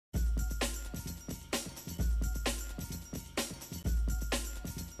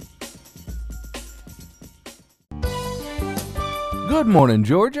Good morning,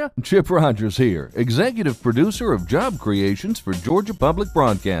 Georgia. Chip Rogers here, executive producer of job creations for Georgia Public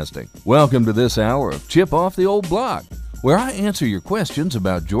Broadcasting. Welcome to this hour of Chip Off the Old Block, where I answer your questions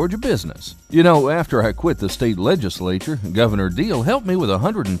about Georgia business. You know, after I quit the state legislature, Governor Deal helped me with a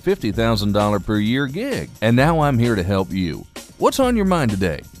 $150,000 per year gig, and now I'm here to help you. What's on your mind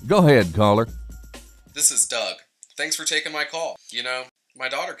today? Go ahead, caller. This is Doug. Thanks for taking my call. You know, my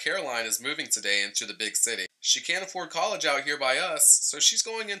daughter Caroline is moving today into the big city. She can't afford college out here by us, so she's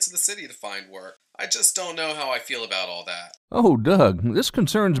going into the city to find work. I just don't know how I feel about all that. Oh, Doug, this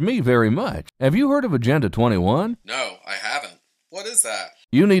concerns me very much. Have you heard of Agenda 21? No, I haven't. What is that?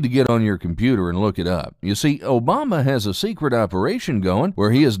 You need to get on your computer and look it up. You see, Obama has a secret operation going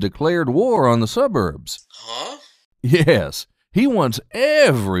where he has declared war on the suburbs. Huh? Yes. He wants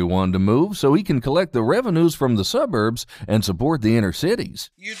everyone to move so he can collect the revenues from the suburbs and support the inner cities.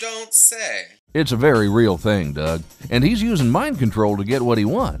 You don't say. It's a very real thing, Doug, and he's using mind control to get what he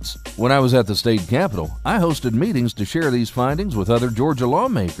wants. When I was at the state capitol, I hosted meetings to share these findings with other Georgia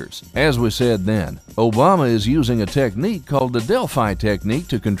lawmakers. As we said then, Obama is using a technique called the Delphi technique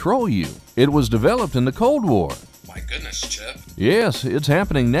to control you. It was developed in the Cold War. My goodness, Chip. Yes, it's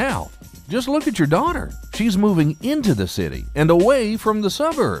happening now. Just look at your daughter. She's moving into the city and away from the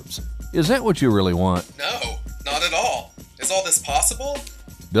suburbs. Is that what you really want? No, not at all. Is all this possible?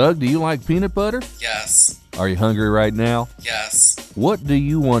 Doug, do you like peanut butter? Yes. Are you hungry right now? Yes. What do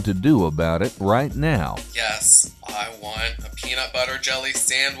you want to do about it right now? Yes. I want a peanut butter jelly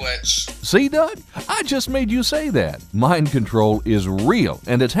sandwich. See, Doug? I just made you say that. Mind control is real,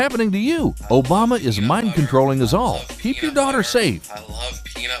 and it's happening to you. Obama is mind controlling us all. Keep your daughter safe. I love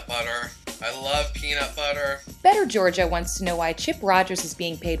peanut butter. I love peanut butter. Better Georgia wants to know why Chip Rogers is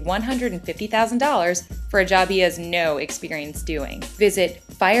being paid $150,000 for a job he has no experience doing. Visit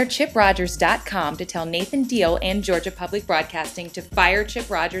firechiprogers.com to tell Nathan Deal and Georgia Public Broadcasting to fire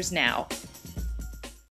Chip Rogers now.